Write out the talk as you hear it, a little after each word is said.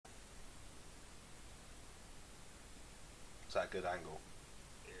Is that a good angle?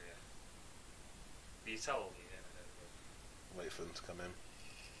 Yeah. You tell me, yeah, I don't know. Wait for them to come in.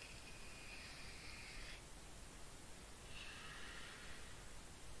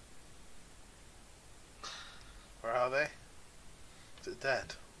 Where are they? Is it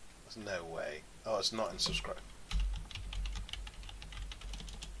dead? There's no way. Oh, it's not in subscribe.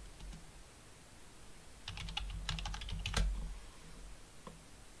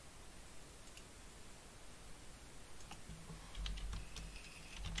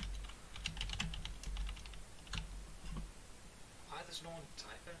 Why there's no one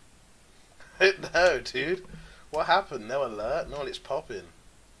typing? No, dude. What happened? No alert? No, it's popping.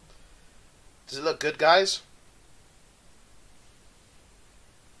 Does it look good, guys?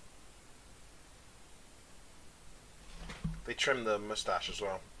 They trimmed the mustache as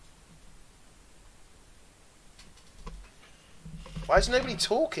well. Why is nobody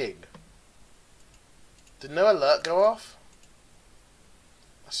talking? Did no alert go off?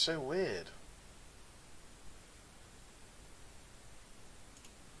 That's so weird.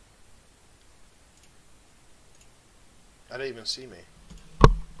 I don't even see me.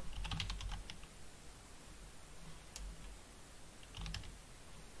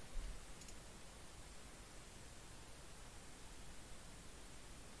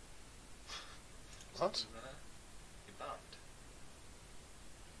 What? You're banned.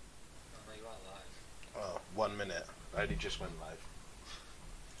 Oh no, you are live. Oh, 1 minute. I only just went live.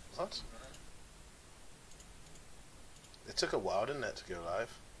 What? It took a while, didn't it, to go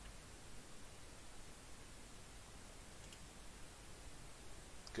live?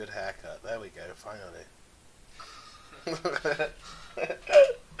 Good haircut. There we go, finally.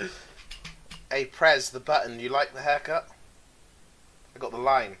 Hey, Prez, the button, you like the haircut? I got the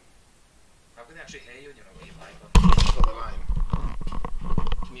line. How can they actually hear you when you're not really live? I got the line.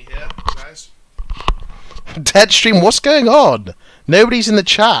 Can you hear, guys? Deadstream, what's going on? Nobody's in the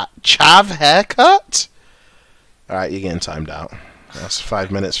chat. Chav haircut? Alright, you're getting timed out. That's 5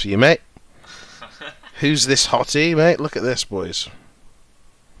 minutes for you, mate. Who's this hottie, mate? Look at this, boys.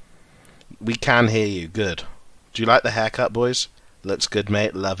 We can hear you. Good. Do you like the haircut, boys? Looks good,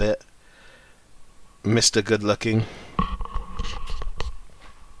 mate. Love it. Mr. Good Looking.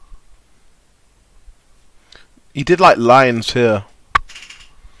 You did like lines here.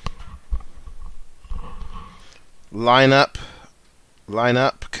 Line up,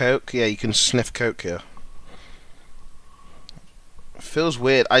 coke. Yeah, you can sniff coke here. Feels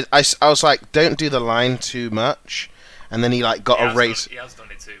weird. I was like, don't do the line too much, and then he like got a race. He has done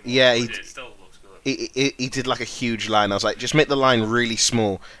it too much, yeah, it still looks good. He did like a huge line. I was like, just make the line really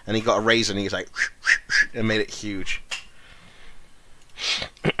small, and he got a razor and he was like, and made it huge.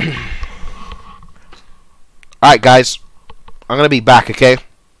 Alright, guys, I'm gonna be back. Okay,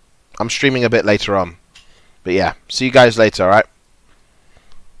 I'm streaming a bit later on. But yeah, see you guys later, alright?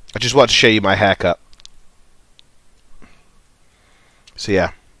 I just wanted to show you my haircut. So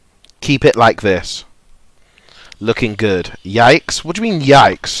yeah, keep it like this. Looking good. Yikes? What do you mean,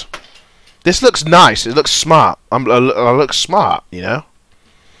 yikes? This looks nice. It looks smart. I look smart, you know?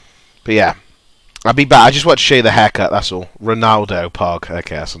 But yeah, I'll be back. I just wanted to show you the haircut, that's all. Ronaldo Pog.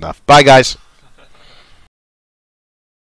 Okay, that's enough. Bye, guys.